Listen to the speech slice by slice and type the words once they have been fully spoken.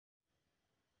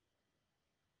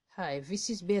Hi, this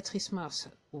is Beatrice Mars.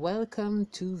 Welcome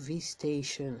to this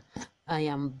station. I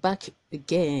am back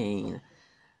again.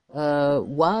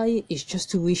 Why? It's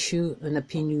just to wish you an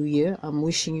happy new year. I'm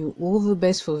wishing you all the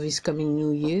best for this coming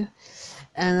new year.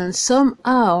 And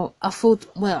somehow I thought,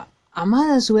 well, I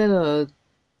might as well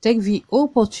take the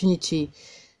opportunity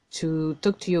to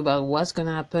talk to you about what's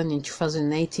gonna happen in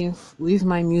 2018 with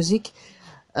my music.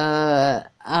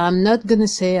 I'm not gonna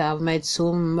say I've made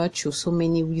so much or so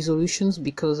many resolutions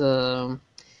because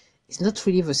it's not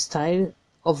really the style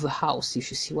of the house,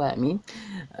 if you see what I mean.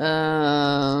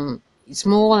 It's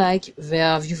more like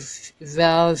there are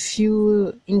a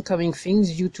few incoming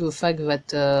things due to the fact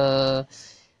that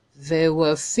there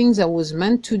were things I was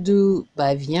meant to do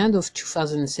by the end of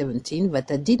 2017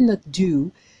 that I did not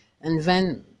do, and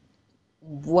then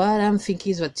what I'm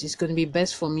thinking is that it's going to be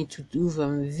best for me to do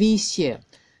them this year.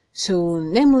 So,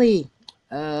 namely,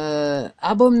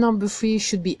 album number 3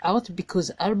 should be out because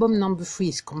album number 3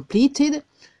 is completed.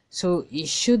 So it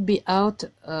should be out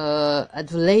at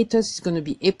the latest. It's going to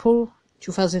be April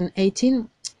 2018.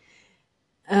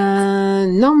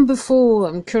 Number 4,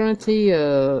 I'm currently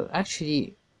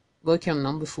actually working on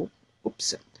number 4.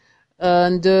 Oops.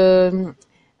 And I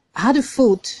had a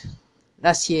thought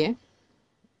last year,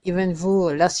 even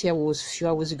though last year was a few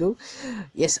hours ago.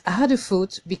 Yes, I had a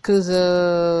thought because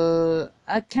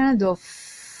I kind of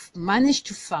managed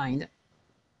to find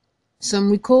some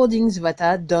recordings that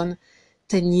I had done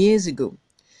 10 years ago.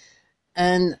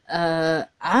 And I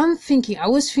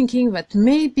was thinking that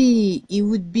maybe it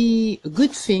would be a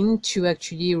good thing to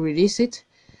actually release it.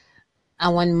 I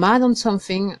went mad on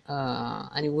something,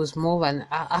 and it was more than,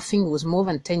 I think it was more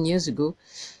than 10 years ago.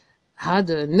 I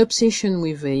had an obsession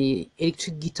with a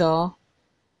electric guitar,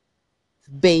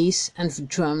 bass and the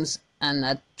drums, and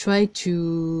I tried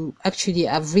to actually,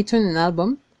 I've written an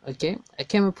album. Okay, I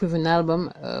came up with an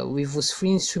album with those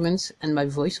 3 instruments and my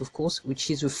voice, of course,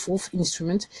 which is the 4th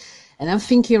instrument. And I'm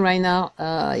thinking right now,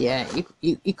 yeah,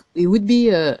 it would be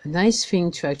a nice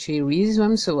thing to actually release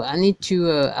them. So I need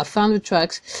to, I found the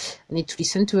tracks, I need to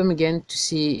listen to them again to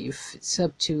see if it's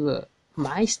up to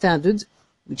my standard,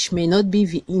 which may not be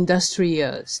the industry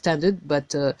standard,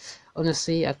 but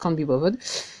honestly, I can't be bothered.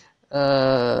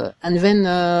 And then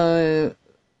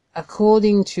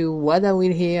according to what I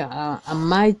will hear, I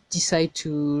might decide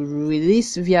to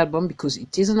release the album because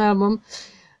it is an album,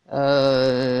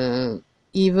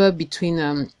 either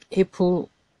between April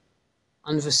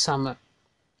and the summer.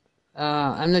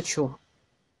 I'm not sure.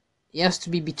 It has to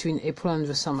be between April and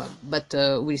the summer, but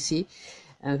we'll see.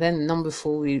 And then number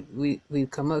 4 will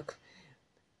come up.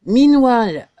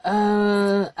 Meanwhile,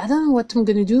 I don't know what I'm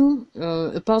gonna do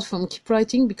apart from keep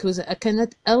writing because I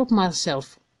cannot help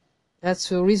myself. That's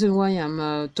the reason why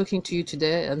I'm talking to you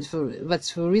today, and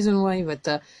that's the reason why that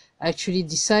I actually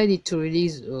decided to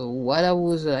release what I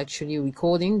was actually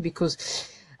recording, because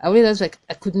I realized like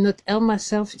I could not help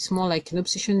myself. It's more like an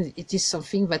obsession. It is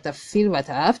something that I feel that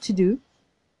I have to do,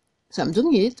 so I'm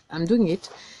doing it. And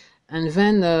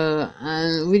then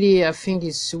and really I think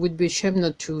it would be a shame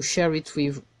not to share it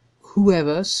with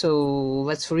whoever. So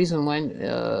that's the reason why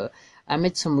I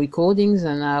made some recordings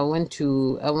and I went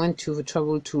to the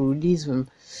trouble to release them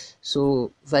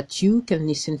so that you can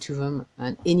listen to them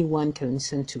and anyone can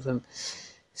listen to them.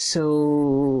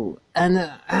 So and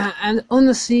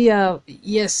honestly,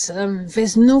 yes,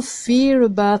 there's no fear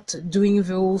about doing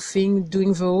the whole thing,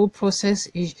 doing the whole process.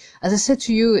 As I said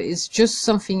to you, it's just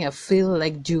something I feel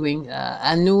like doing.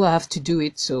 I know I have to do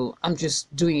it, so I'm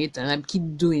just doing it, and I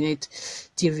keep doing it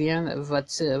till the end.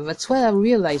 That's what I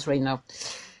realize right now.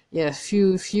 Yeah, a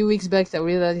few weeks back, I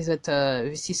realized that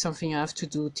this is something I have to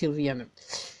do till the end.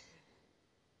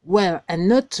 Well, and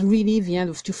not really the end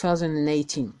of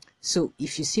 2018. So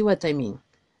if you see what I mean.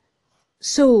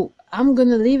 So I'm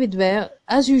gonna leave it there.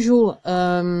 As usual,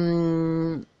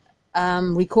 I'm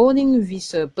recording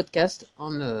this podcast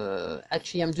on,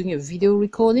 actually I'm doing a video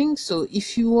recording. So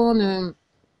if you wanna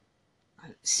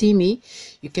see me,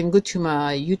 you can go to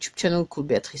my YouTube channel called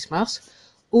Beatrice Mars.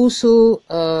 Also,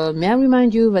 may I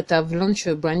remind you that I've launched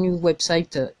a brand new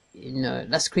website in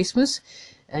last Christmas,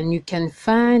 and you can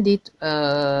find it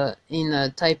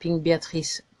in typing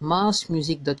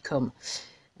beatricemarsmusic.com.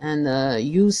 And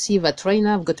you'll see that right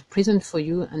now I've got a present for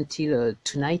you until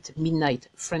tonight, midnight,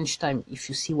 French time, if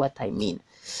you see what I mean.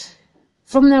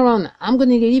 From now on, I'm going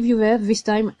to leave you there this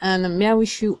time, and may I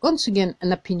wish you once again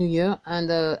an happy new year,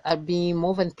 and I'll be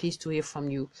more than pleased to hear from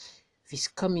you this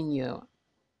coming year.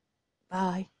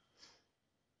 Bye.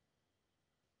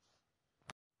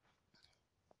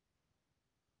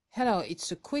 Hello,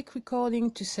 it's a quick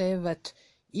recording to say that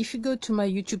if you go to my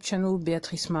YouTube channel,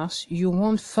 Beatrice Mars, you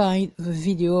won't find the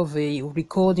video of a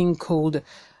recording called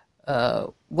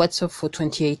What's Up for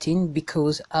 2018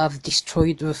 because I've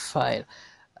destroyed the file.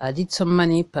 I did some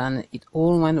manip and it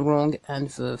all went wrong and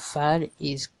the file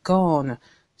is gone.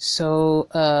 So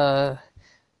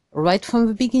right from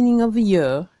the beginning of the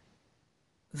year,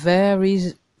 there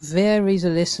is a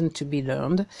lesson to be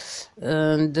learned,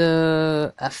 and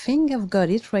I think I've got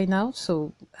it right now.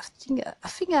 So I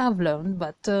think I have learned,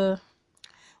 but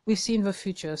we'll see in the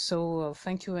future. So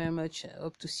thank you very much. I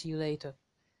hope to see you later.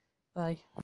 Bye.